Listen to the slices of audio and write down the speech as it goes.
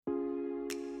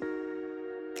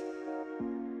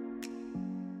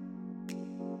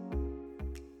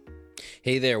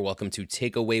Hey there, welcome to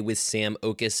Takeaway with Sam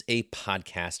Okus, a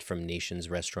podcast from Nation's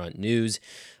Restaurant News.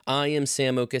 I am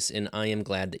Sam Okus, and I am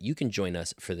glad that you can join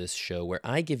us for this show where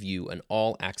I give you an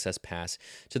all-access pass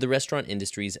to the restaurant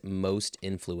industry's most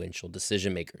influential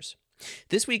decision makers.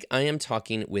 This week, I am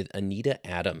talking with Anita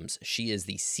Adams. She is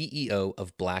the CEO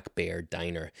of Black Bear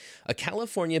Diner, a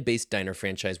California-based diner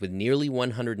franchise with nearly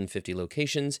 150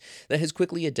 locations that has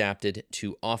quickly adapted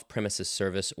to off-premises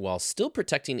service while still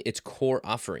protecting its core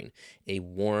offering, a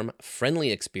warm,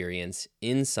 friendly experience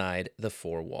inside the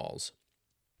four walls.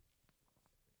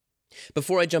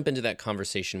 Before I jump into that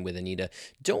conversation with Anita,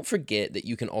 don't forget that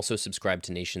you can also subscribe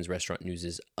to Nation's Restaurant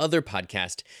News' other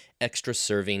podcast, Extra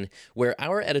Serving, where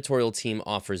our editorial team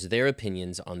offers their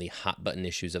opinions on the hot button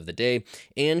issues of the day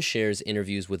and shares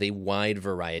interviews with a wide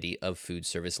variety of food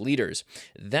service leaders.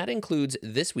 That includes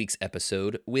this week's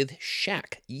episode with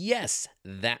Shaq. Yes,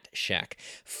 that Shaq.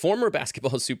 Former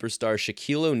basketball superstar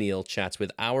Shaquille O'Neal chats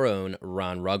with our own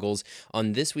Ron Ruggles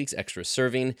on this week's Extra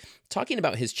Serving, talking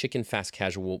about his chicken fast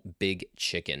casual Big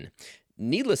Chicken.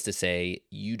 Needless to say,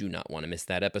 you do not want to miss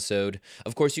that episode.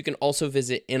 Of course, you can also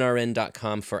visit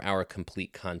nrn.com for our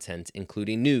complete content,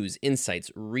 including news,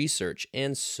 insights, research,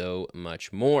 and so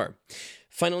much more.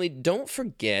 Finally, don't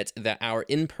forget that our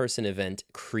in-person event,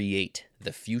 Create,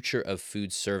 the Future of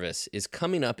Food Service, is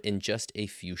coming up in just a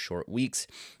few short weeks.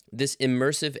 This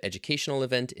immersive educational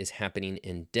event is happening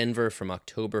in Denver from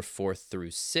October 4th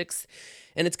through 6th,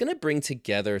 and it's going to bring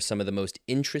together some of the most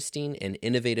interesting and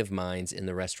innovative minds in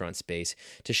the restaurant space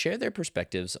to share their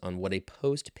perspectives on what a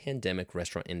post-pandemic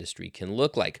restaurant industry can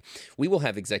look like. We will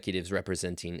have executives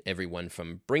representing everyone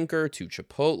from Brinker to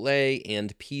Chipotle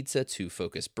and pizza to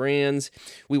Focus Brands.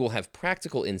 We will have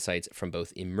practical insights from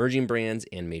both emerging brands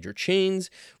and major chains.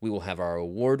 We will have our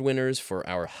award winners for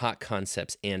our hot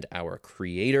concepts and our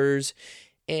creators,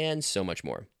 and so much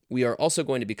more. We are also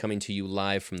going to be coming to you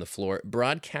live from the floor,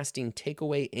 broadcasting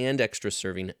takeaway and extra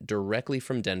serving directly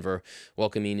from Denver,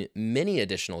 welcoming many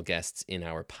additional guests in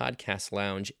our podcast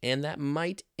lounge, and that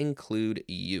might include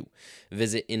you.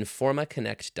 Visit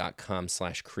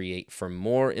informaconnect.com/create for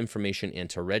more information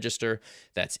and to register.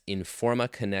 That's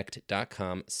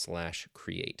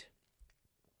informaconnect.com/create.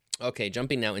 Okay,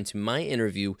 jumping now into my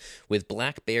interview with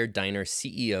Black Bear Diner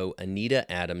CEO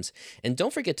Anita Adams. And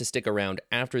don't forget to stick around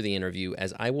after the interview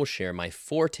as I will share my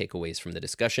 4 takeaways from the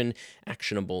discussion,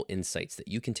 actionable insights that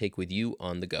you can take with you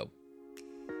on the go.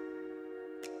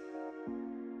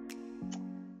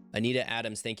 Anita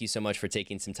Adams, thank you so much for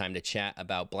taking some time to chat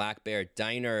about Black Bear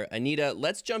Diner. Anita,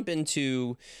 let's jump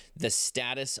into the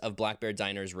status of Black Bear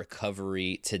Diner's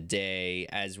recovery today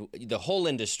as the whole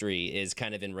industry is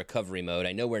kind of in recovery mode.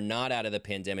 I know we're not out of the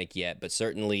pandemic yet, but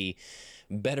certainly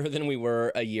better than we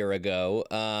were a year ago.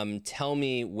 Tell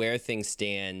me where things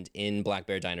stand in Black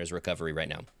Bear Diner's recovery right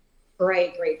now.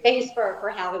 Great. Thanks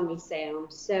for having me, Sam.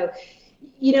 So,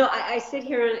 I sit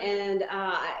here and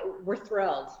we're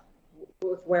thrilled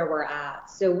with where we're at.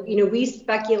 So, we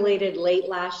speculated late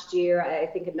last year. I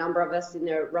think a number of us in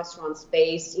the restaurant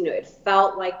space, it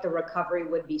felt like the recovery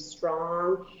would be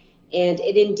strong, and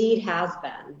it indeed has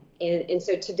been. And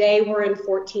so today we're in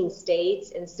 14 states.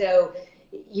 And so,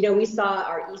 we saw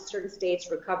our eastern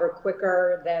states recover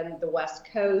quicker than the West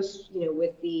Coast,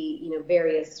 with the,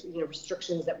 various,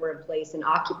 restrictions that were in place in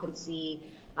occupancy,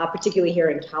 particularly here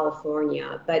in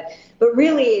California. But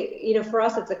really, for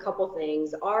us, it's a couple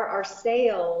things. Our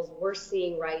sales we're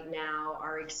seeing right now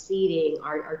are exceeding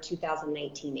our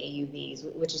 2019 AUVs,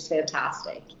 which is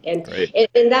fantastic. And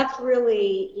that's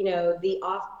really, the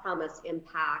off-premise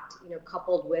impact,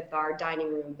 coupled with our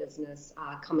dining room business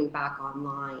coming back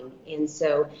online. And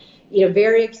so,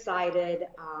 very excited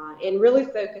and really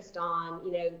focused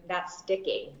on, that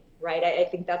sticking. Right. I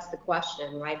think that's the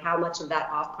question, right? How much of that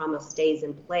off-premise stays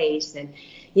in place? And,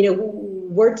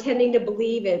 we're tending to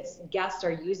believe guests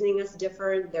are using us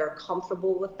different. They're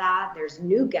comfortable with that. There's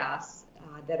new guests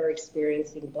that are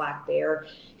experiencing Black Bear.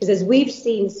 Because as we've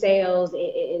seen sales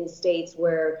in states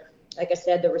where, like I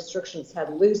said, the restrictions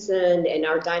had loosened and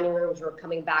our dining rooms were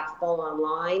coming back full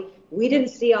online, we didn't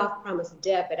see off-premise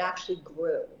dip. It actually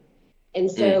grew. And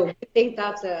so I think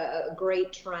that's a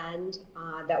great trend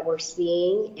that we're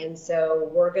seeing. And so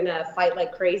we're going to fight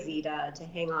like crazy to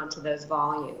hang on to those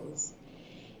volumes.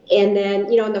 And then,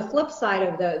 on the flip side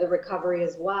of the recovery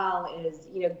as well is,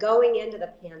 going into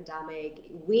the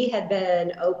pandemic, we had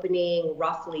been opening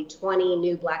roughly 20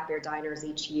 new Black Bear Diners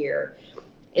each year.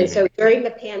 And so during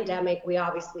the pandemic, we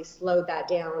obviously slowed that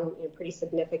down pretty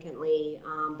significantly.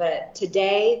 But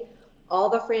today, all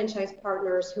the franchise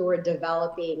partners who were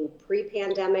developing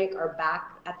pre-pandemic are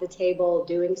back at the table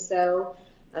doing so.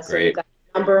 So we've got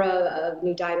number of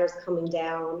new diners coming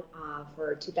down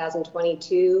for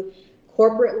 2022.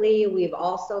 Corporately, we've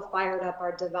also fired up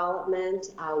our development.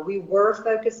 We were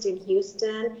focused in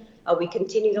Houston. We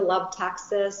continue to love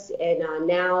Texas, and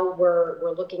now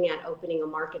we're looking at opening a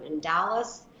market in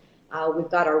Dallas. We've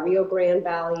got our Rio Grande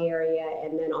Valley area,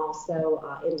 and then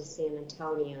also into San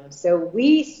Antonio. So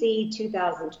we see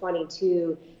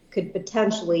 2022 could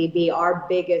potentially be our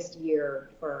biggest year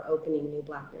for opening new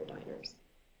Black Bear Diners.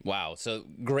 Wow. So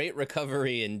great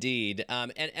recovery indeed.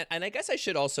 And I guess I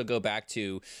should also go back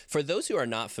to, for those who are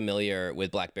not familiar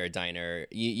with Black Bear Diner,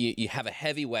 you have a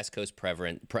heavy West Coast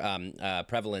prevalence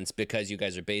because you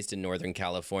guys are based in Northern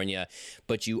California,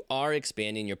 but you are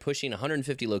expanding. You're pushing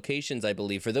 150 locations, I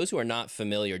believe. For those who are not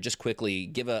familiar, just quickly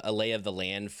give a lay of the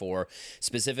land for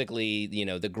specifically,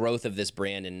 the growth of this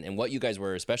brand and what you guys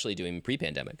were especially doing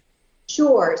pre-pandemic.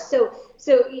 Sure. So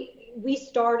we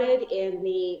started in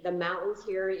the mountains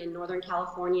here in Northern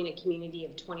California in a community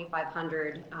of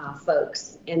 2,500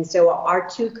 folks. And so our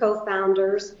two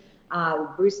co-founders,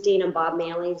 Bruce Dean and Bob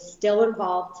Manley, still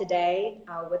involved today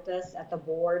with us at the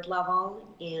board level.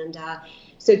 And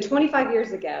so 25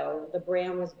 years ago, the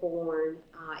brand was born.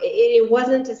 It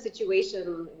wasn't a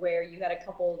situation where you had a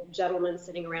couple gentlemen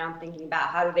sitting around thinking about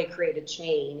how do they create a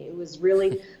chain. It was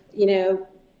really,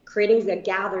 creating a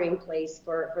gathering place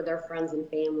for their friends and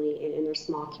family in their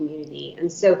small community. And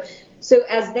so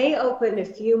as they opened a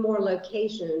few more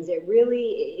locations,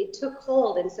 it took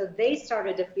hold. And so they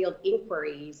started to field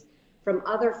inquiries from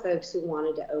other folks who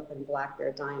wanted to open Black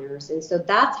Bear Diners. And so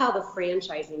that's how the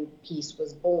franchising piece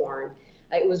was born.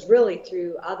 It was really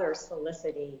through other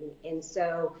soliciting. And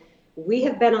so we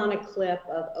have been on a clip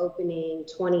of opening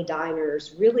 20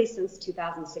 diners really since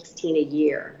 2016 a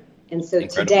year. And so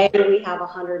Incredible. Today we have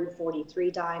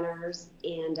 143 diners,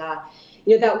 and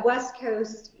that West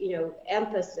Coast,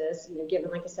 emphasis, given,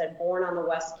 like I said, born on the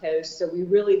West Coast. So we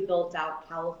really built out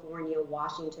California,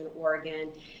 Washington,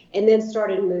 Oregon, and then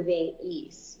started moving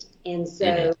east. And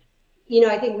so,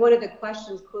 I think one of the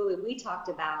questions clearly we talked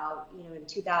about, in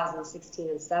 2016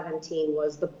 and 17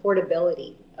 was the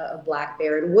portability of Black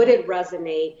Bear, and would it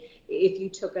resonate if you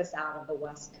took us out of the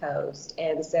West Coast?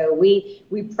 And so we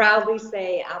proudly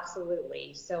say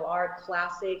absolutely. So our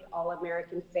classic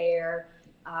all-American fare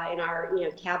in our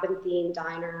cabin themed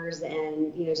diners,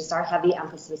 and just our heavy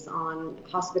emphasis on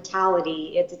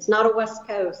hospitality. It's not a West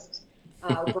Coast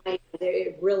brand.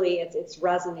 It's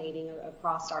resonating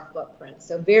across our footprint.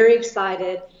 So very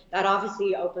excited. That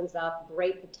obviously opens up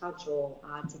great potential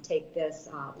to take this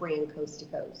brand coast to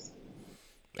coast.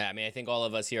 I mean, I think all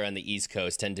of us here on the East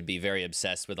Coast tend to be very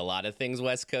obsessed with a lot of things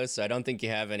West Coast, so I don't think you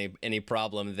have any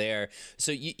problem there.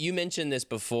 So you mentioned this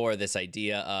before, this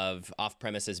idea of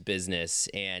off-premises business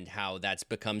and how that's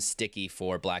become sticky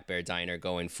for Black Bear Diner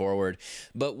going forward.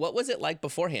 But what was it like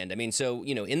beforehand? I mean, so,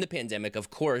 in the pandemic, of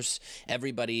course,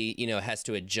 everybody, has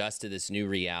to adjust to this new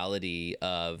reality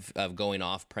of going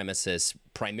off-premises,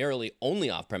 primarily only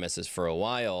off-premises for a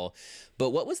while. But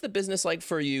what was the business like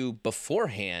for you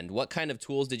beforehand? What kind of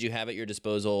tools did you have at your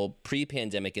disposal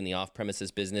pre-pandemic in the off-premises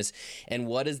business? And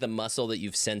what is the muscle that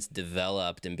you've since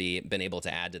developed and been able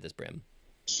to add to this brand?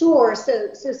 Sure.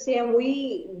 So Sam,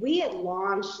 we had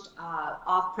launched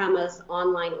off-premise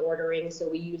online ordering. So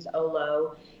we use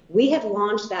Olo. We had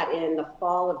launched that in the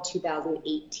fall of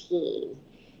 2018.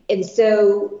 And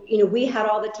so, we had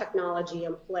all the technology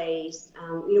in place.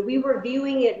 We were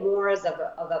viewing it more as of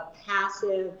a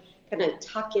passive kind of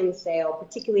tuck-in sale,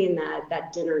 particularly in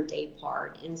that dinner day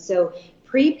part. And so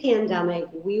pre-pandemic,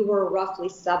 we were roughly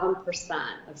 7%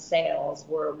 of sales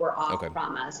were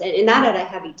off-premise. Okay. And that had a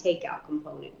heavy takeout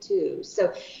component too.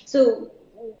 So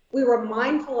we were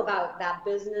mindful about that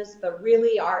business, but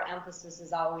really our emphasis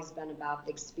has always been about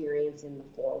the experience in the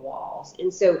four walls.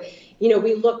 And so,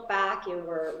 we look back and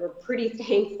we're pretty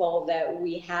thankful that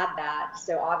we had that.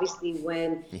 So obviously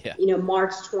when,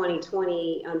 March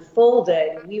 2020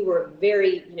 unfolded, we were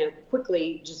very,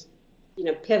 quickly just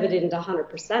pivoted into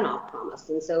 100% off-premise.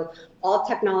 And so all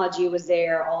technology was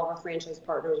there. All of our franchise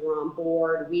partners were on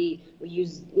board. We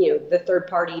used, the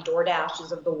third-party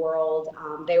DoorDashes of the world.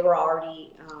 They were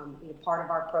already part of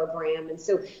our program. And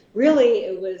so really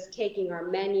it was taking our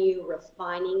menu,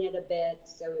 refining it a bit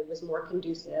so it was more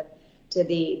conducive to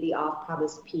the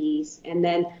off-premise piece. And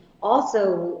then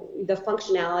also the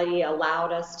functionality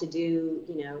allowed us to do,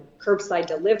 curbside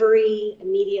delivery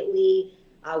immediately.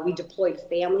 We deployed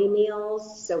family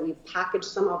meals, so we packaged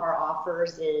some of our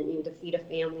offers in to feed a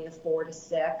family of 4 to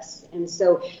 6. And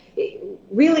so it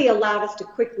really allowed us to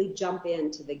quickly jump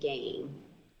into the game.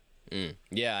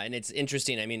 Yeah, and it's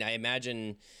interesting. I mean, I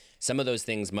imagine some of those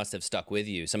things must have stuck with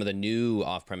you. Some of the new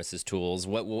off-premises tools.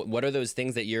 What are those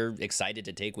things that you're excited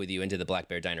to take with you into the Black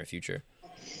Bear Diner future?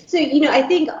 So, I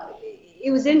think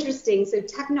it was interesting. So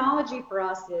technology for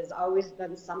us has always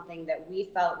been something that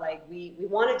we felt like we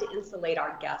wanted to insulate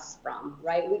our guests from,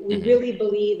 right? We really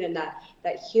believe in that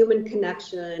human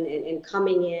connection and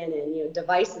coming in and,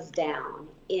 devices down.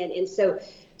 And so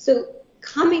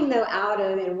coming though out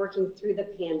of and working through the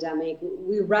pandemic,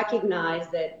 we recognize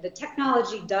that the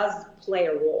technology does play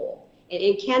a role, and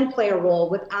it can play a role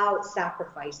without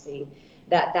sacrificing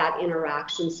that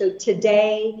interaction. So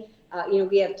today,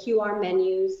 we have QR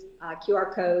menus,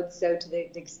 QR codes. So to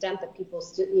the extent that people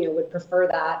would prefer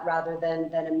that rather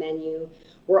than a menu,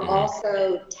 we're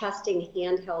also testing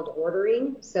handheld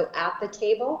ordering. So at the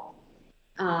table,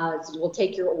 so we'll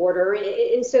take your order,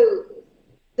 and so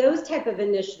those type of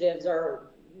initiatives are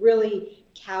really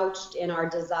couched in our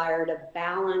desire to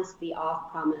balance the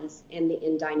off-premise and the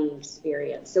in-dining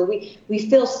experience. So we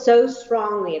feel so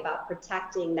strongly about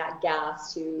protecting that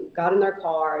guest who got in their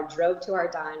car, drove to our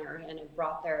diner, and have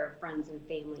brought their friends and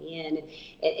family in.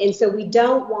 And so we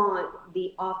don't want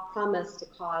the off-premise to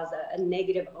cause a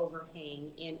negative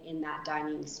overhang in that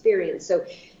dining experience. So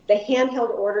the handheld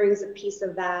ordering is a piece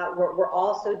of that. We're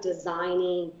also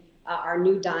designing our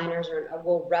new diners, or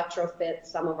we'll retrofit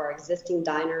some of our existing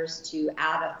diners to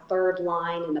add a third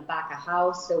line in the back of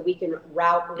house so we can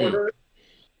route orders,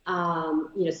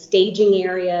 staging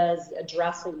areas,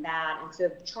 addressing that. And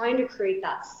so trying to create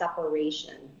that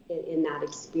separation in that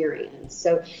experience.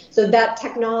 So that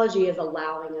technology is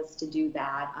allowing us to do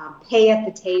that. Pay at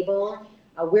the table.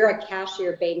 We're a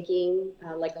cashier banking,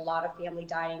 like a lot of family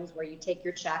dinings, where you take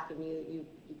your check and you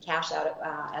cash out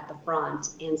at the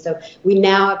front. And so we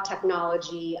now have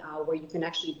technology where you can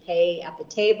actually pay at the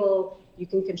table. You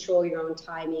can control your own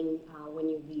timing when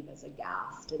you leave as a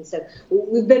guest. And so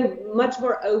we've been much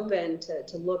more open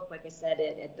to look, like I said,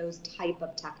 at those type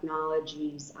of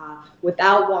technologies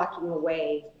without walking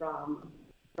away from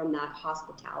that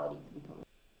hospitality component.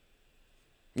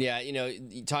 Yeah,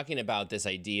 talking about this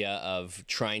idea of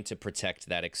trying to protect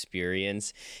that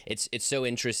experience, it's so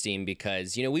interesting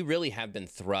because, we really have been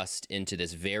thrust into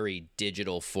this very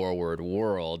digital forward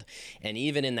world. And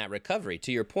even in that recovery,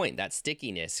 to your point, that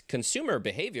stickiness, consumer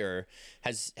behavior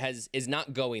is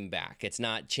not going back. It's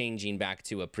not changing back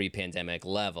to a pre-pandemic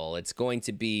level. It's going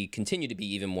to continue to be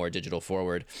even more digital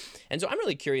forward. And so I'm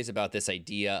really curious about this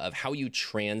idea of how you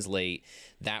translate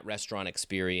that restaurant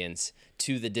experience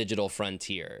to the digital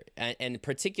frontier, and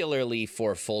particularly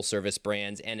for full service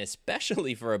brands, and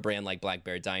especially for a brand like Black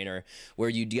Bear Diner, where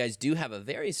you guys do have a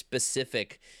very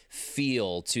specific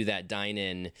feel to that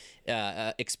dine-in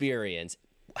experience.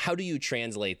 How do you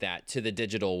translate that to the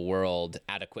digital world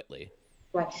adequately?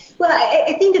 Right. Well,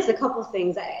 I think it's a couple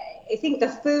things. I think the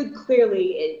food,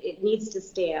 clearly, it needs to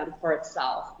stand for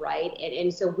itself, right?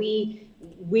 And so we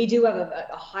do have a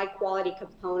high quality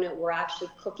component. We're actually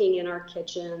cooking in our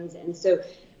kitchens. And so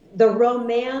the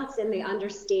romance and the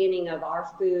understanding of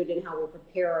our food and how we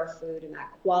prepare our food and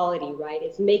that quality, right?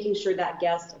 It's making sure that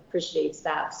guest appreciates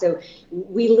that. So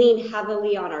we lean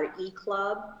heavily on our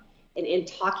e-club. And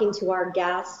talking to our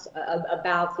guests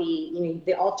about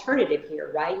the alternative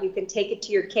here, right? You can take it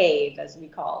to your cave, as we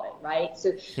call it, right?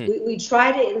 So we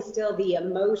try to instill the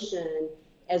emotion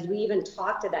as we even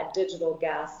talk to that digital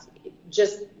guest,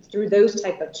 just through those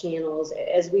type of channels,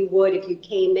 as we would if you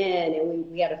came in and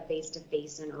we had a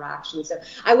face-to-face interaction. So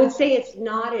I would say it's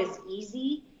not as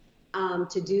easy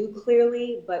to do,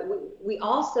 clearly, but we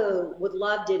also would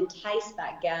love to entice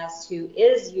that guest who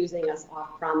is using us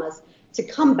off-premise to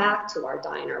come back to our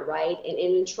diner, right?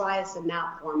 And try us in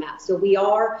that format. So we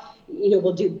are,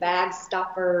 we'll do bag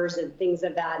stuffers and things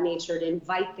of that nature to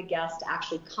invite the guest to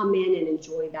actually come in and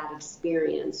enjoy that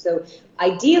experience. So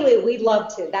ideally, we'd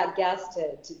love that guest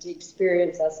to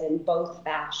experience us in both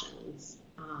fashions.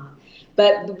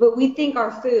 But we think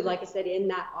our food, like I said, in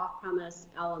that off-premise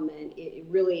element, it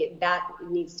really, that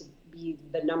needs to be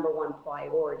the number one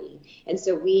priority. And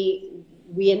so we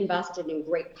invested in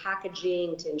great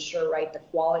packaging to ensure, right, the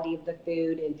quality of the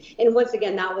food. And once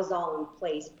again, that was all in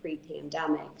place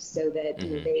pre-pandemic so that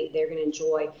they're going to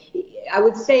enjoy. I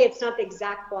would say it's not the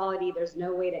exact quality. There's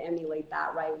no way to emulate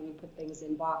that, right, when you put things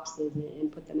in boxes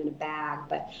and put them in a bag.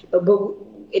 But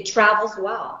it travels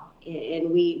well. And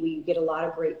we get a lot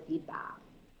of great feedback.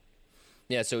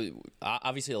 Yeah, so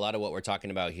obviously a lot of what we're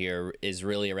talking about here is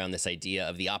really around this idea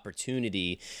of the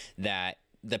opportunity that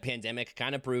the pandemic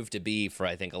kind of proved to be for,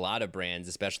 I think, a lot of brands,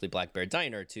 especially Black Bear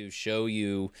Diner, to show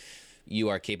you you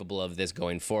are capable of this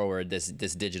going forward, this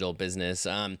digital business.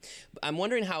 I'm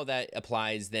wondering how that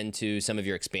applies then to some of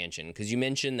your expansion, because you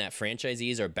mentioned that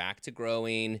franchisees are back to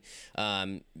growing.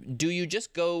 Do you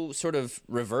just go sort of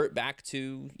revert back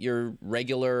to your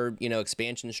regular,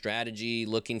 expansion strategy,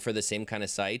 looking for the same kind of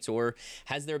sites, or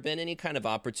has there been any kind of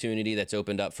opportunity that's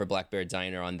opened up for Black Bear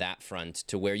Diner on that front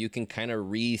to where you can kind of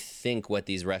rethink what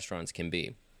these restaurants can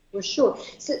be? For sure.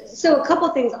 So a couple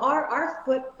of things. Our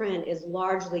footprint is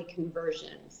largely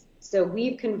conversions. So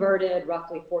we've converted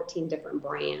roughly 14 different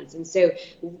brands. And so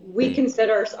we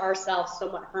consider ourselves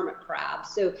somewhat hermit crabs.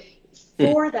 So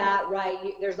for that,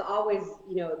 right, there's always,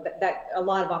 that a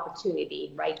lot of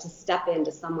opportunity, right, to step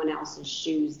into someone else's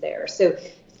shoes there. So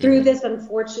through this,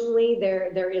 unfortunately,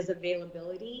 there is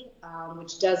availability,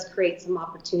 which does create some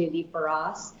opportunity for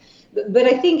us. But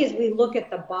I think as we look at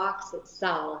the box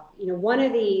itself, one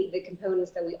of the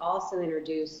components that we also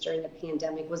introduced during the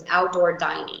pandemic was outdoor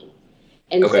dining.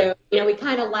 And so, we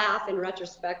kind of laugh in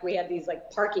retrospect. We had these like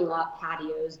parking lot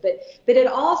patios, but it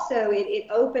also, it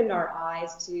opened our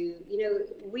eyes to,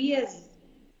 we as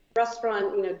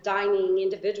restaurant, dining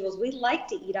individuals, we like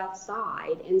to eat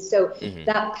outside. And so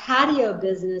that patio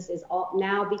business is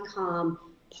now become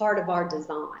part of our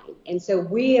design. And so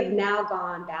we have now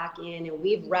gone back in and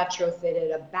we've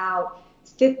retrofitted about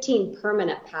 15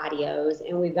 permanent patios,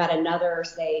 and we've got another,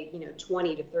 say,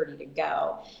 20 to 30 to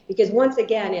go. Because once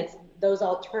again, it's those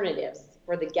alternatives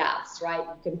for the guests, right?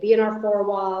 You can be in our four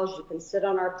walls, you can sit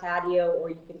on our patio, or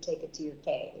you can take it to your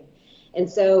cave. And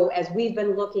so as we've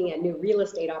been looking at new real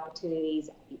estate opportunities,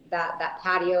 that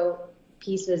patio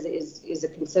piece is a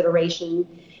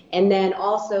consideration. And then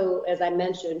also, as I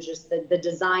mentioned, just the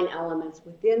design elements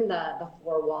within the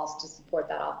four walls to support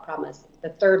that off-premise. The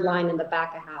third line in the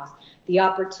back of house, the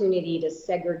opportunity to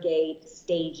segregate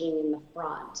staging in the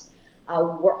front.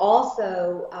 We're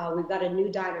also, we've got a new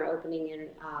diner opening in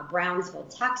Brownsville,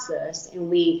 Texas, and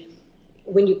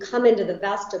when you come into the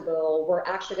vestibule, we're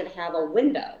actually going to have a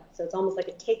window. So it's almost like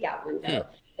a takeout window.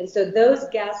 And so those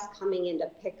guests coming in to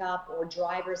pick up or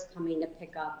drivers coming to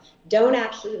pick up don't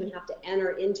actually even have to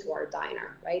enter into our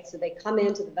diner, right? So they come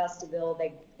into the vestibule,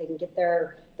 they can get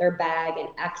their bag and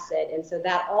exit. And so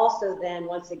that also then,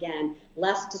 once again,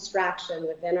 less distraction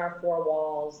within our four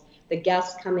walls. The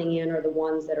guests coming in are the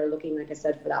ones that are looking, like I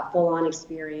said, for that full-on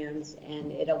experience,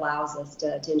 and it allows us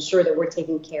to ensure that we're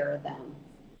taking care of them.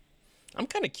 I'm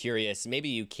kind of curious, maybe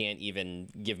you can't even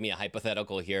give me a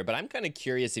hypothetical here, but I'm kind of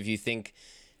curious if you think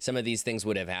some of these things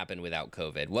would have happened without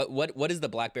COVID. What does the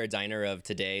Black Bear Diner of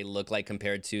today look like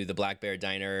compared to the Black Bear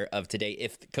Diner of today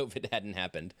if COVID hadn't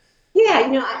happened?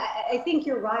 Yeah, I think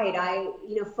you're right.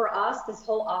 For us, this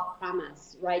whole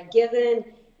off-premise, right, given,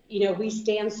 we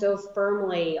stand so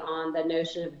firmly on the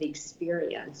notion of the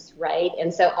experience, right?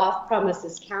 And so off-premise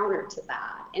is counter to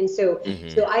that. And so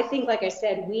I think, like I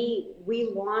said, we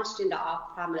launched into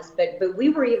off-premise, but we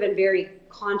were even very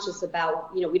conscious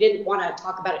about, we didn't want to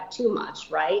talk about it too much,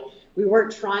 right? We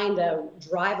weren't trying to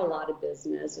drive a lot of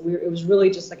business. It was really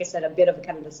just, like I said, a bit of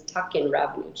kind of this tuck-in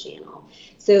revenue channel.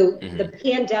 So the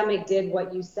pandemic did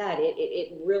what you said.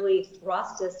 It really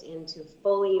thrust us into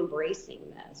fully embracing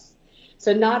this.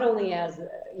 So not only as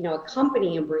a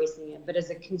company embracing it, but as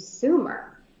a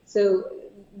consumer. So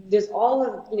there's all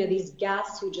of these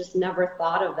guests who just never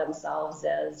thought of themselves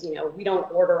as we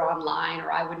don't order online, or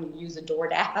I wouldn't use a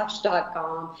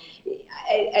DoorDash.com.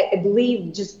 I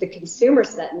believe just the consumer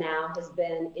set now has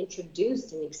been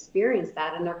introduced and experienced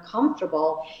that, and they're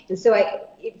comfortable. And so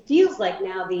it feels like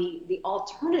now the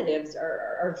alternatives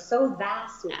are so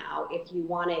vast now. If you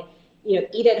want to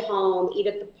eat at home, eat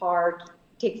at the park,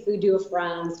 take food to a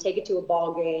friend's, take it to a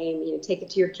ball game, take it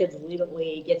to your kids' Little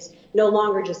League. It's no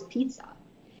longer just pizza.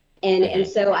 And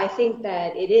so I think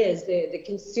that it is, the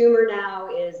consumer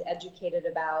now is educated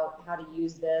about how to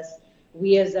use this.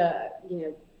 We as a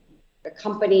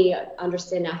company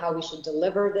understand now how we should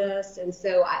deliver this. And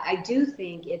so I do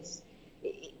think if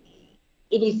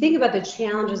you think about the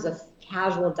challenges of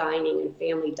casual dining and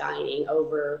family dining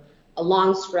over a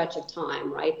long stretch of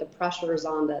time, right? The pressure is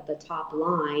on the top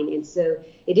line. And so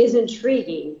it is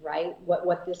intriguing, right?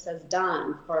 What this has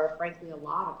done for, frankly, a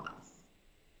lot of us.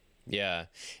 Yeah.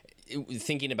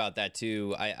 Thinking about that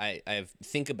too, I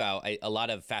think about a lot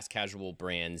of fast casual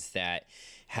brands that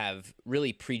have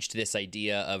really preached this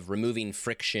idea of removing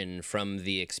friction from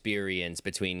the experience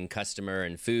between customer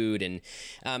and food. And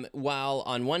while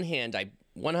on one hand, I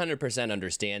 100%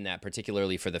 understand that,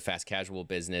 particularly for the fast casual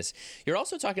business, you're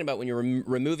also talking about when you're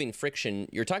removing friction,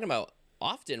 you're talking about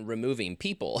often removing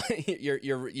people.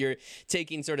 You're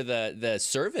taking sort of the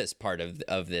service part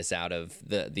of this out of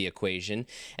the equation.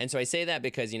 And so I say that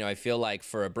because, I feel like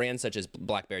for a brand such as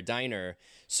Black Bear Diner,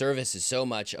 service is so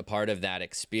much a part of that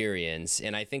experience.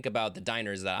 And I think about the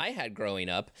diners that I had growing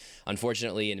up.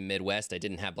 Unfortunately, in the Midwest, I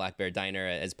didn't have Black Bear Diner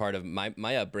as part of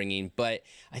my upbringing. But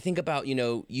I think about,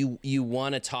 you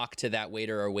want to talk to that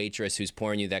waiter or waitress who's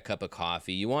pouring you that cup of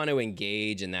coffee. You want to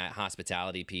engage in that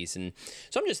hospitality piece. And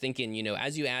so I'm just thinking,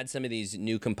 as you add some of these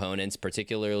new components,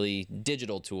 particularly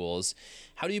digital tools,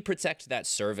 how do you protect that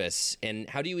service? And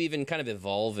how do you even kind of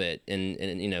evolve it and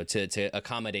to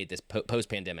accommodate this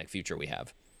post-pandemic future we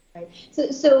have? Right.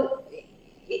 So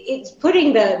it's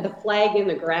putting the flag in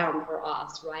the ground for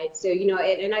us, right? So,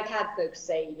 and I've had folks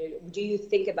say, do you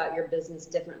think about your business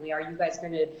differently? Are you guys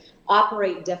going to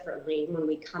operate differently when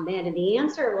we come in? And the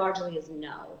answer largely is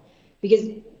no, because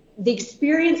the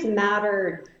experience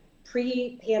mattered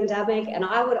pre-pandemic, and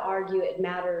I would argue it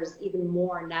matters even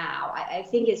more now. I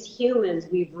think as humans,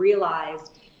 we've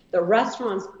realized that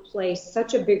restaurants play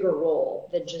such a bigger role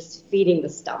than just feeding the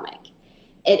stomach.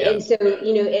 And so,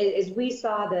 as we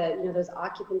saw those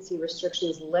occupancy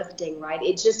restrictions lifting, right,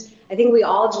 I think we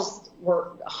all just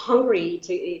were hungry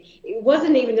it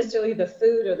wasn't even necessarily the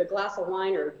food or the glass of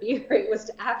wine or beer. It was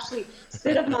to actually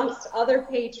sit amongst other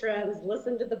patrons,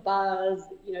 listen to the buzz,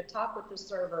 talk with the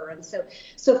server. And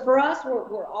so for us,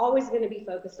 we're always going to be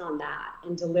focused on that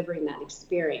and delivering that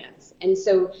experience. And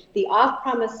so the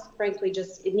off-premise, frankly,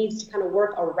 it needs to kind of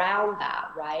work around that,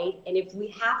 right? And if we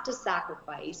have to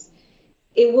sacrifice,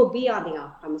 it will be on the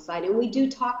off-premise side. And we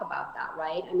do talk about that,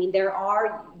 right? I mean, there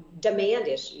are demand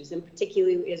issues, and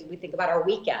particularly as we think about our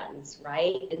weekends,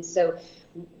 right? And so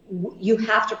you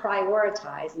have to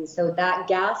prioritize. And so that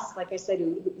guest, like I said,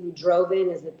 who drove in,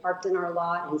 is parked in our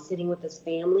lot and sitting with his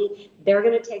family, they're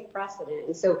going to take precedent.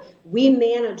 And so we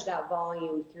manage that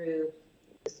volume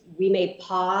we may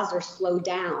pause or slow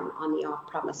down on the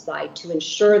off-premise side to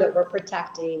ensure that we're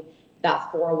protecting that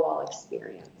four-wall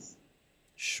experience.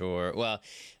 Sure. Well,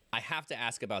 I have to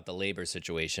ask about the labor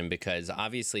situation because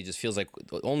obviously it just feels like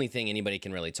the only thing anybody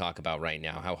can really talk about right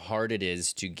now, how hard it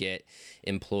is to get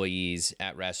employees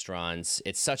at restaurants.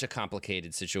 It's such a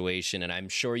complicated situation, and I'm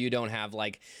sure you don't have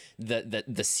like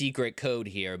the secret code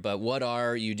here, but what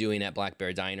are you doing at Black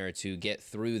Bear Diner to get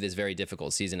through this very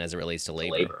difficult season as it relates to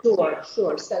labor?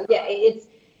 Sure. So yeah, it's,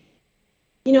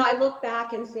 I look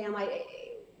back and Sam,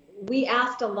 we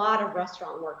asked a lot of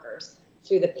restaurant workers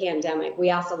through the pandemic.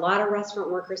 We asked a lot of restaurant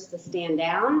workers to stand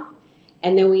down,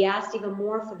 and then we asked even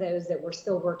more for those that were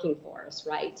still working for us,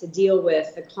 right, to deal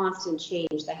with the constant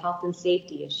change, the health and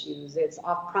safety issues. It's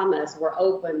off-premise, we're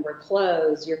open, we're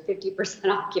closed, you're 50%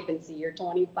 occupancy, you're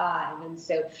 25. And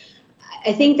so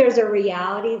I think there's a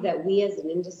reality that we as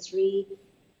an industry,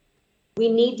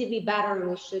 we need to be better and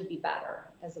we should be better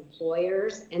as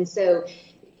employers. And so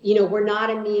we're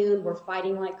not immune. We're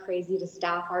fighting like crazy to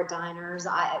staff our diners.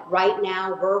 Right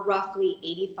now, we're roughly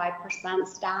 85%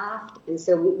 staffed. And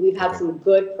so we've had some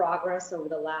good progress over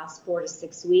the last 4 to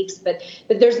 6 weeks. But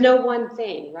there's no one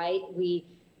thing, right?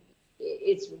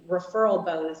 It's referral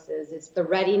bonuses. It's the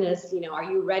readiness. Are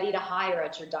you ready to hire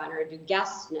at your diner? Do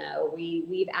guests know?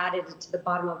 We've added it to the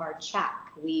bottom of our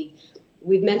check.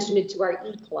 We've mentioned it to our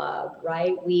e-club,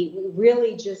 right? We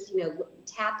really just,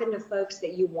 tap into folks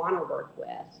that you want to work with.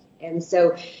 And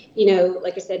so,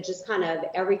 like I said, just kind of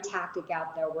every tactic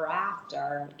out there we're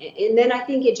after. And then I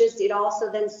think it also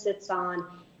then sits on,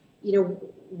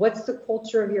 what's the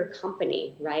culture of your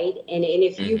company, right? And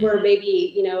if you were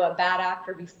maybe, a bad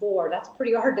actor before, that's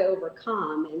pretty hard to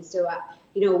overcome. And so,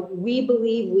 we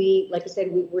believe like I said,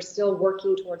 we're still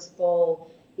working towards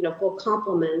full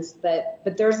compliments, but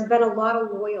there's been a lot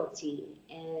of loyalty.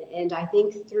 And I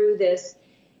think through this,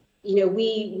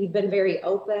 we've been very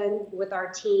open with our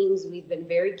teams. We've been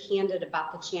very candid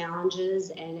about the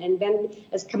challenges and been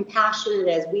as compassionate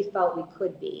as we felt we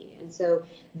could be. And so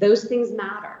those things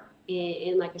matter.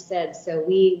 And like I said, so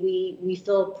we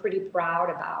feel pretty proud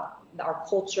about our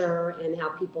culture and how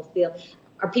people feel.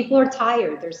 Our people are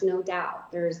tired. There's no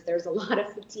doubt. There's a lot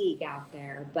of fatigue out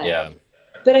there.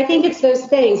 But I think it's those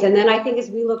things. And then I think as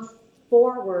we look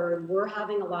forward, we're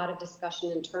having a lot of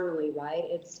discussion internally, right?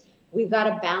 We've got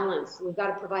to balance. We've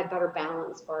got to provide better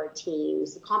balance for our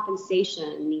teams. The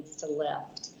compensation needs to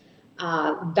lift.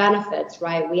 Benefits,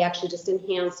 right? We actually just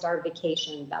enhanced our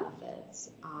vacation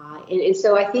benefits. And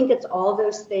so I think it's all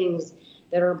those things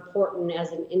that are important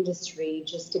as an industry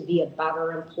just to be a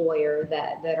better employer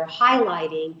that are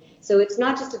highlighting. So it's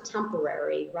not just a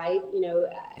temporary, right?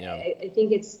 I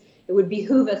think it would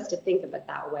behoove us to think of it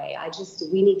that way.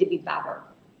 We need to be better.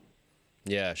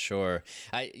 Yeah, sure.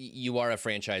 You are a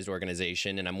franchised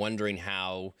organization, and I'm wondering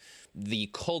how the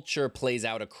culture plays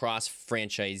out across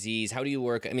franchisees. How do you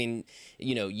work? I mean,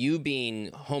 you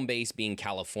being home base, being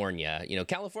California,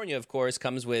 California, of course,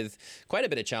 comes with quite a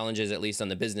bit of challenges, at least on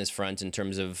the business front, in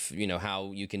terms of,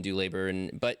 how you can do labor.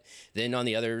 But then on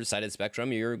the other side of the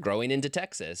spectrum, you're growing into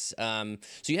Texas. So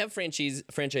you have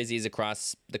franchisees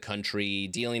across the country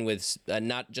dealing with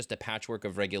not just a patchwork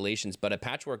of regulations, but a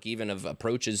patchwork even of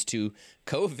approaches to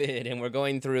COVID. And we're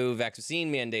going through vaccine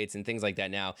mandates and things like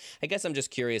that now. I guess I'm just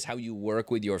curious how you work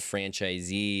with your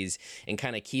franchisees and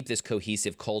kind of keep this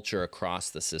cohesive culture across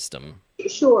the system.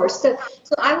 Sure. So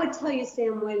I would tell you,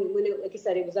 Sam, when it, like I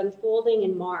said, it was unfolding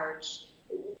in March,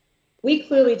 we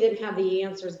clearly didn't have the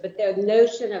answers, but the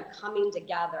notion of coming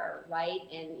together, right?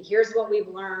 And here's what we've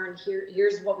learned.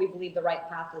 Here's what we believe the right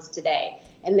path is today.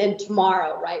 And then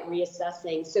tomorrow, right,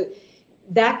 reassessing. So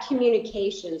that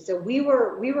communication. So we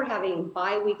were having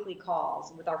bi-weekly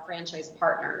calls with our franchise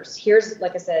partners. Here's,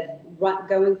 like I said,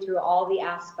 going through all the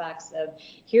aspects of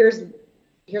here's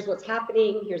what's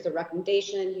happening. Here's a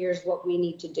recommendation. Here's what we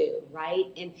need to do, right?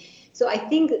 And so I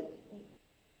think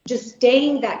just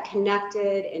staying that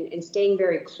connected and staying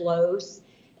very close.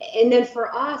 And then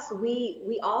for us,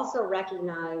 we also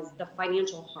recognize the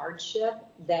financial hardship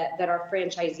that our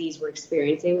franchisees were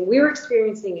experiencing. We were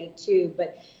experiencing it too,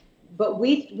 but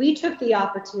we took the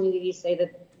opportunity to say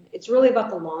that it's really about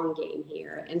the long game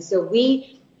here. And so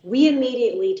we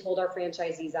immediately told our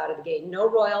franchisees out of the gate, no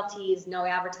royalties, no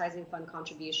advertising fund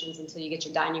contributions until you get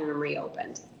your dining room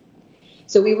reopened.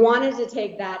 So we wanted to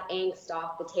take that angst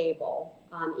off the table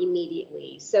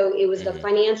immediately. So it was the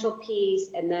financial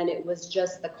piece, and then it was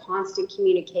just the constant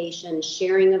communication,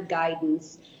 sharing of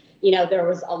guidance. There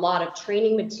was a lot of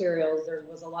training materials, there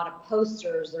was a lot of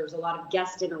posters, there was a lot of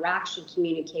guest interaction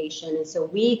communication. And so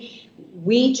we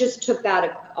just took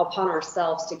that upon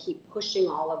ourselves to keep pushing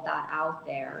all of that out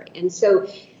there. And so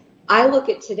I look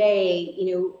at today,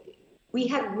 we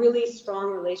had really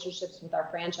strong relationships with our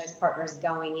franchise partners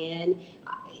going in.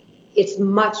 It's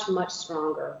much, much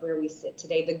stronger where we sit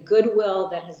today. The goodwill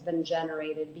that has been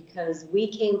generated because we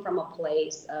came from a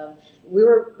place of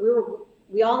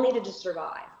we all needed to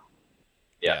survive.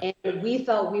 Yeah. And we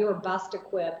felt we were best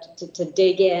equipped to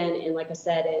dig in and, like I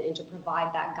said, and to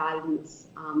provide that guidance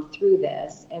through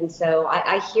this. And so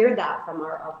I hear that from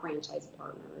our franchise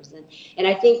partners. And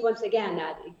I think, once again,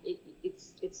 that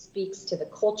it speaks to the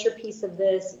culture piece of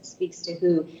this. It speaks to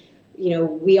who,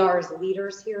 we are as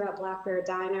leaders here at Black Bear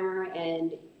Diner.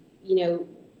 And,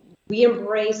 we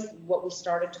embrace what we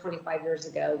started 25 years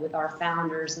ago with our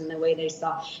founders and the way they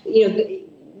saw,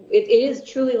 it is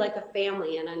truly like a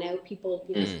family. And I know people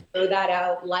throw that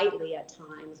out lightly at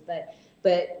times, but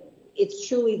it's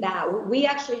truly that. We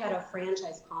actually had a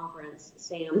franchise conference,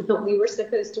 Sam, that we were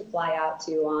supposed to fly out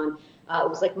to on, it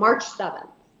was like March 7th.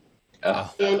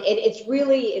 Oh. And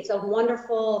it's a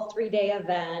wonderful 3-day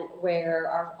event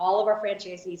where all of our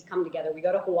franchisees come together. We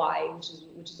go to Hawaii, which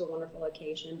is a wonderful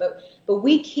occasion, but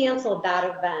we canceled that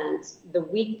event the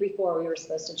week before we were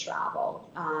supposed to travel,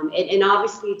 and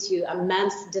obviously to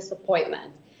immense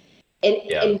disappointment.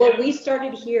 And what we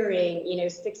started hearing,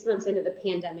 6 months into the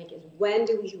pandemic is, when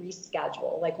do we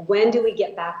reschedule? Like, when do we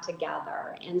get back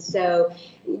together? And so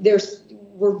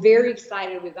we're very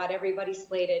excited. We've got everybody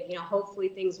slated. Hopefully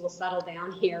things will settle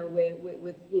down here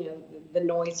with the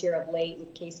noise here of late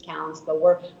with case counts. But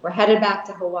we're headed back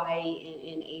to Hawaii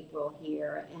in April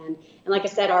here. And like I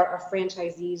said, our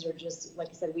franchisees are just, like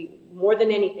I said, we more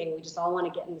than anything, we just all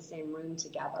want to get in the same room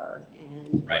together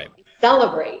and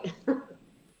celebrate.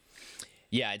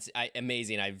 Yeah, it's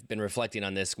amazing. I've been reflecting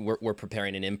on this. We're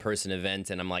preparing an in-person event,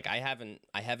 and I'm like, I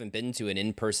haven't been to an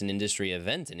in-person industry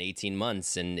event in 18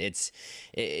 months, and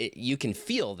you can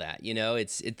feel that.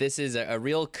 This is a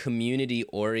real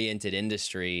community-oriented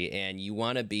industry, and you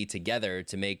want to be together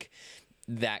to make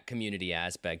that community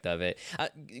aspect of it.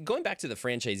 Going back to the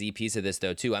franchisee piece of this,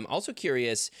 though, too, I'm also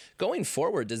curious, going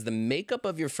forward, does the makeup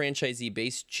of your franchisee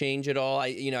base change at all?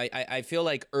 I feel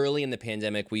like early in the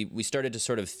pandemic, we started to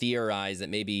sort of theorize that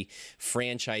maybe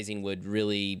franchising would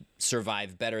really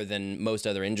survive better than most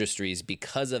other industries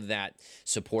because of that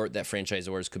support that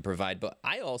franchisors could provide. But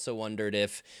I also wondered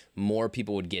if more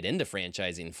people would get into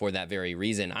franchising for that very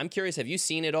reason. I'm curious, have you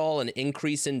seen at all an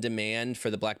increase in demand for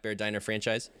the Black Bear Diner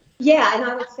franchise? Yeah, and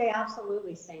I would say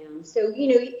absolutely, Sam. So,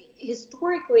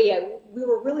 historically, we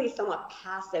were really somewhat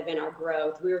passive in our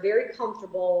growth. We were very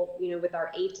comfortable, with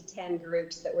our 8 to 10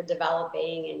 groups that we're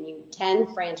developing and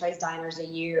 10 franchise diners a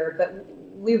year. But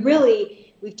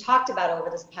we've talked about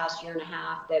over this past year and a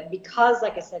half that because,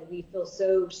 like I said, we feel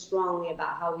so strongly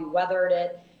about how we weathered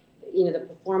it, the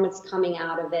performance coming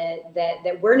out of it,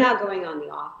 that we're now going on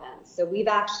the offense. So we've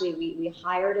actually, we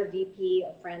hired a VP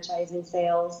of franchising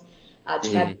sales.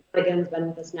 Chad Corrigan's been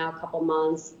with us now a couple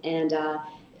months, and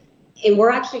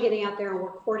we're actually getting out there and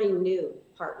we're courting new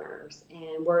partners,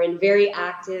 and we're in very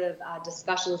active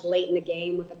discussions late in the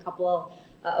game with a couple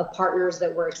of partners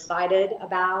that we're excited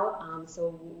about.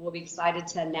 So we'll be excited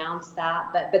to announce that.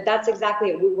 But that's exactly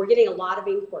it. We're getting a lot of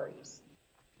inquiries.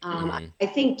 I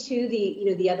think too,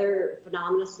 the other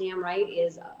phenomenon, Sam, right,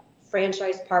 is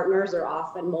franchise partners are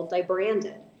often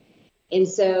multi-branded. And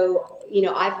so,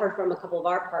 I've heard from a couple of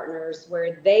our partners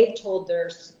where they've told their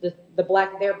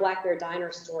Black Bear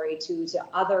Diner story to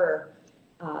other,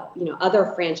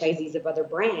 other franchisees of other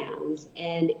brands.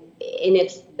 And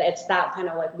it's that kind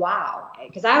of like, wow.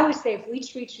 Because I always say, if we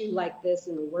treat you like this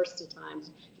in the worst of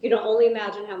times, you can only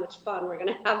imagine how much fun we're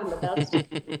going to have in the best of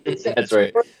times. So that's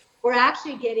right. We're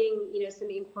actually getting, some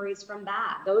inquiries from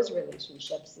those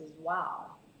relationships as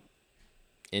well.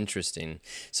 Interesting.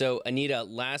 So, Anita,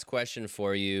 last question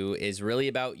for you is really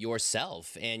about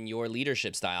yourself and your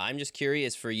leadership style. I'm just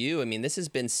curious for you. I mean, this has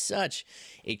been such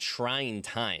a trying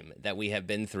time that we have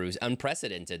been through,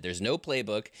 unprecedented. There's no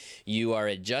playbook. You are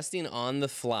adjusting on the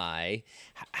fly.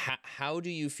 How do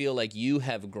you feel like you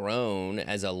have grown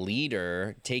as a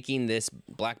leader taking this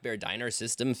Black Bear Diner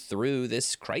system through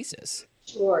this crisis?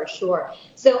 Sure.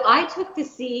 So I took the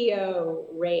CEO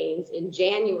reins in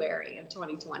January of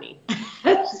 2020.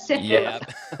 So yeah.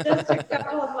 Just a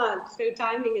couple of months. So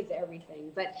timing is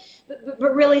everything. But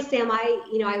really, Sam,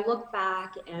 I look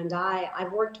back and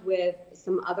I've worked with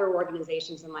some other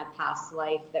organizations in my past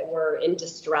life that were in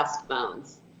distressed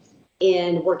modes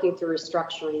and working through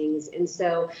restructurings. And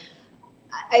so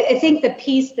I think the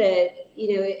piece that,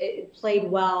 it played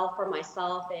well for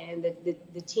myself and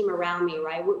the team around me,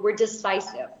 right? We're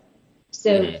decisive.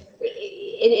 So,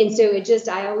 and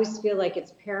so I always feel like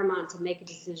it's paramount to make a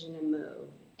decision and move.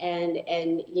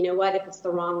 And you know what, if it's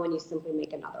the wrong one, you simply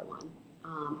make another one.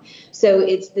 So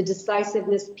it's the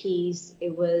decisiveness piece.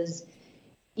 It was,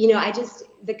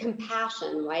 the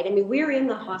compassion, right? I mean, we're in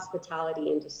the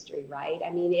hospitality industry, right? I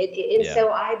mean,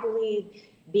 so I believe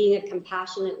being a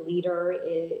compassionate leader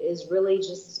is really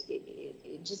just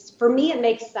for me, it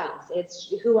makes sense.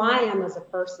 It's who I am as a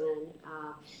person,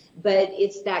 but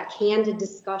it's that candid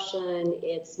discussion.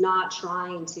 It's not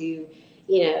trying to,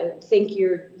 think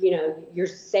you're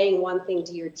saying one thing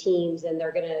to your teams and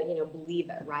they're gonna, believe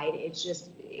it, right? It's just,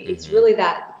 it's really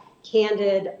that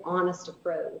candid, honest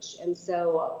approach. And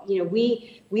so,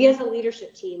 we as a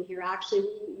leadership team here, actually,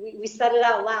 we said it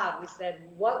out loud. We said,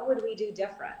 what would we do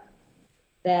different?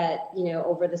 That,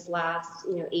 over this last,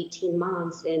 18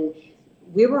 months, and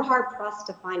we were hard pressed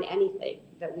to find anything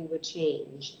that we would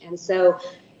change. And so,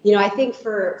 I think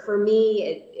for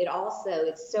me,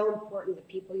 it's so important the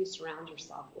people you surround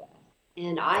yourself with.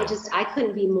 And I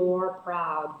couldn't be more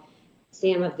proud,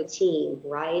 Sam, of the team,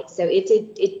 right? So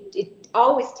it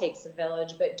always takes a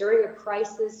village, but during a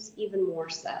crisis, even more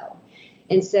so.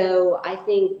 And so I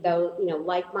think though,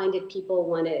 like-minded people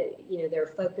want to, they're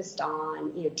focused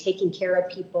on, taking care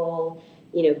of people,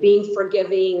 being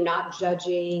forgiving, not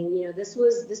judging. This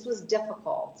was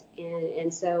difficult.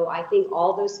 And so I think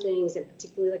all those things, and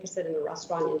particularly, like I said, in the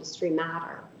restaurant industry,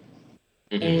 matter.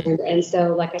 And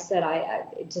so, like I said,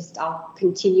 I'll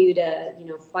continue to,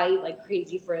 fight like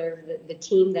crazy for the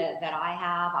team that I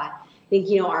have. I think,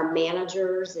 our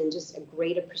managers, and just a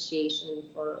great appreciation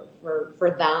for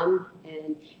them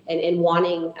and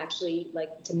wanting actually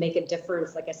like to make a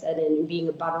difference, like I said, in being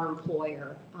a better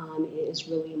employer is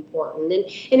really important. And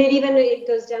it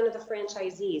goes down to the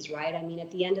franchisees, right? I mean,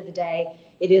 at the end of the day,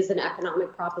 it is an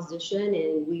economic proposition,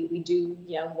 and we do,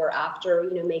 we're after,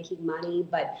 making money,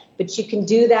 but you can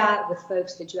do that with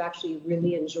folks that you actually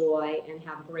really enjoy and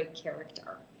have great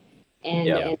character.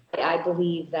 And I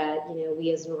believe that,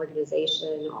 we as an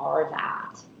organization are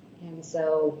that. And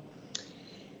so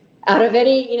out of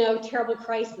any, terrible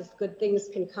crisis, good things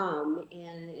can come.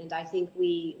 And I think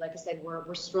we, like I said,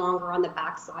 we're stronger on the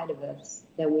backside of this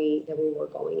than we were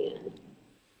going in.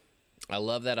 I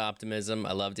love that optimism.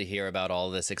 I love to hear about all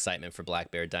this excitement for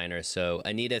Black Bear Diner. So,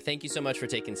 Anita, thank you so much for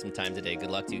taking some time today.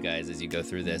 Good luck to you guys as you go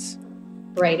through this.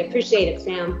 Great. Appreciate it,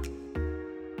 Sam.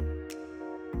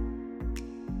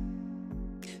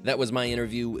 That was my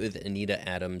interview with Anita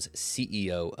Adams,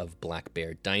 CEO of Black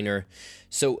Bear Diner.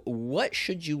 So what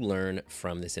should you learn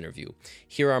from this interview?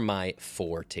 Here are my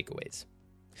 4 takeaways.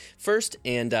 First,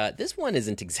 and this one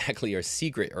isn't exactly a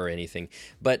secret or anything,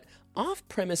 but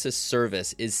off-premises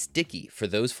service is sticky for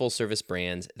those full-service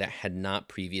brands that had not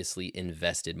previously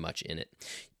invested much in it.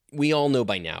 We all know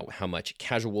by now how much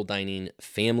casual dining,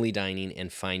 family dining,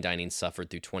 and fine dining suffered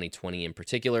through 2020 in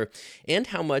particular, and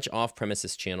how much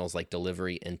off-premises channels like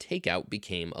delivery and takeout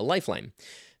became a lifeline.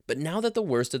 But now that the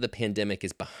worst of the pandemic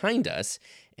is behind us,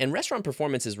 and restaurant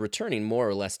performance is returning more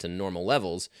or less to normal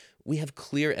levels, we have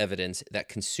clear evidence that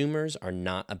consumers are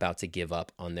not about to give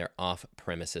up on their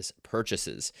off-premises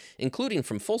purchases, including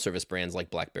from full-service brands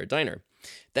like Black Bear Diner.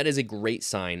 That is a great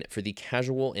sign for the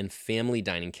casual and family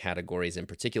dining categories in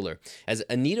particular, as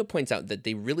Anita points out that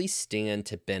they really stand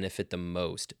to benefit the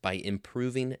most by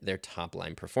improving their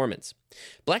top-line performance.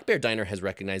 Black Bear Diner has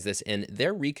recognized this, and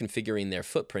they're reconfiguring their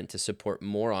footprint to support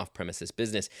more off-premises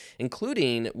business,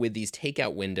 including with these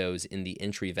takeout windows in the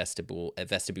entry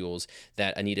vestibules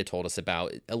that Anita told us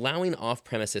about, allowing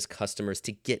off-premises customers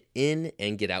to get in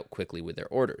and get out quickly with their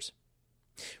orders.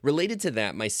 Related to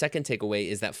that, my second takeaway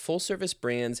is that full-service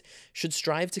brands should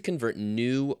strive to convert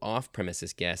new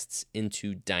off-premises guests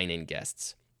into dine-in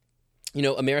guests. You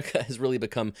know, America has really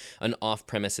become an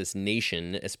off-premises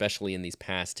nation, especially in these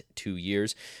past 2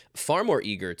 years, far more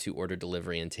eager to order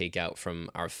delivery and takeout from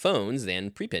our phones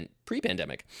than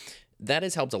pre-pandemic. That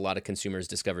has helped a lot of consumers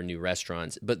discover new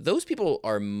restaurants, but those people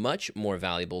are much more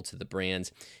valuable to the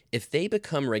brands if they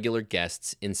become regular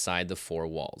guests inside the four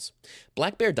walls.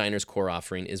 Black Bear Diner's core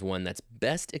offering is one that's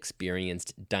best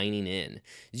experienced dining in.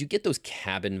 You get those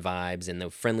cabin vibes and the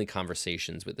friendly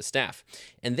conversations with the staff,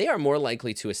 and they are more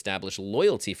likely to establish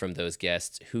loyalty from those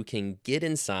guests who can get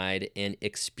inside and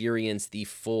experience the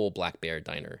full Black Bear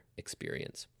Diner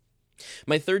experience.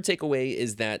 My third takeaway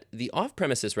is that the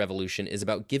off-premises revolution is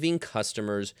about giving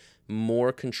customers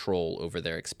more control over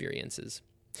their experiences.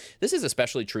 This is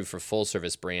especially true for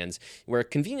full-service brands where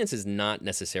convenience is not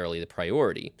necessarily the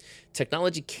priority.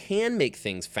 Technology can make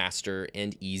things faster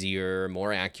and easier,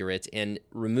 more accurate, and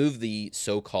remove the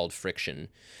so-called friction.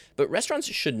 But restaurants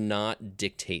should not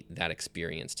dictate that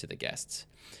experience to the guests.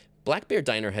 Black Bear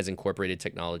Diner has incorporated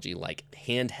technology like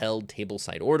handheld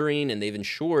tableside ordering, and they've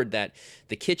ensured that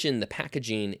the kitchen, the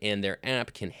packaging, and their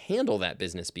app can handle that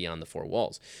business beyond the four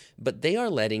walls. But they are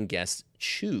letting guests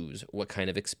choose what kind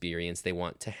of experience they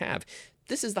want to have.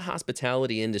 This is the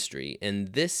hospitality industry,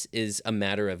 and this is a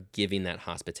matter of giving that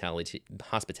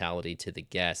hospitality to the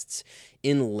guests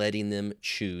in letting them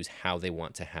choose how they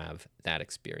want to have that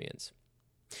experience.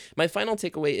 My final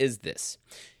takeaway is this.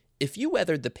 If you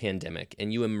weathered the pandemic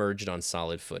and you emerged on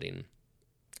solid footing,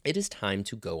 it is time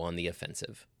to go on the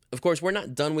offensive. Of course, we're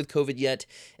not done with COVID yet,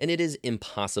 and it is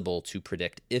impossible to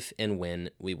predict if and when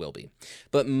we will be.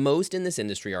 But most in this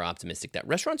industry are optimistic that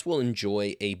restaurants will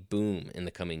enjoy a boom in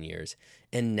the coming years,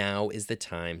 and now is the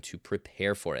time to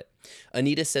prepare for it.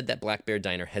 Anita said that Black Bear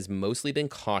Diner has mostly been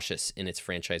cautious in its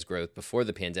franchise growth before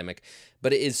the pandemic,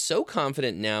 but it is so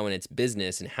confident now in its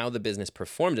business and how the business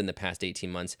performed in the past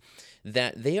 18 months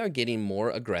that they are getting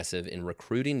more aggressive in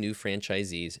recruiting new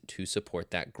franchisees to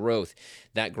support that growth.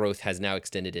 That growth has now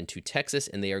extended into Texas,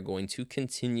 and they are going to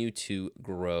continue to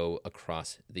grow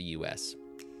across the U.S.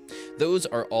 Those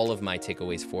are all of my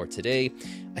takeaways for today.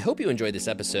 I hope you enjoyed this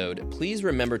episode. Please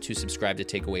remember to subscribe to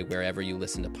Takeaway wherever you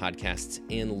listen to podcasts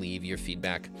and leave your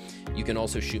feedback. You can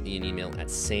also shoot me an email at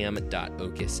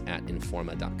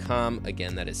sam.oches@informa.com.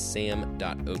 Again, that is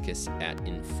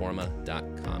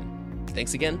sam.oches@informa.com.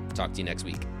 Thanks again. Talk to you next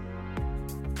week.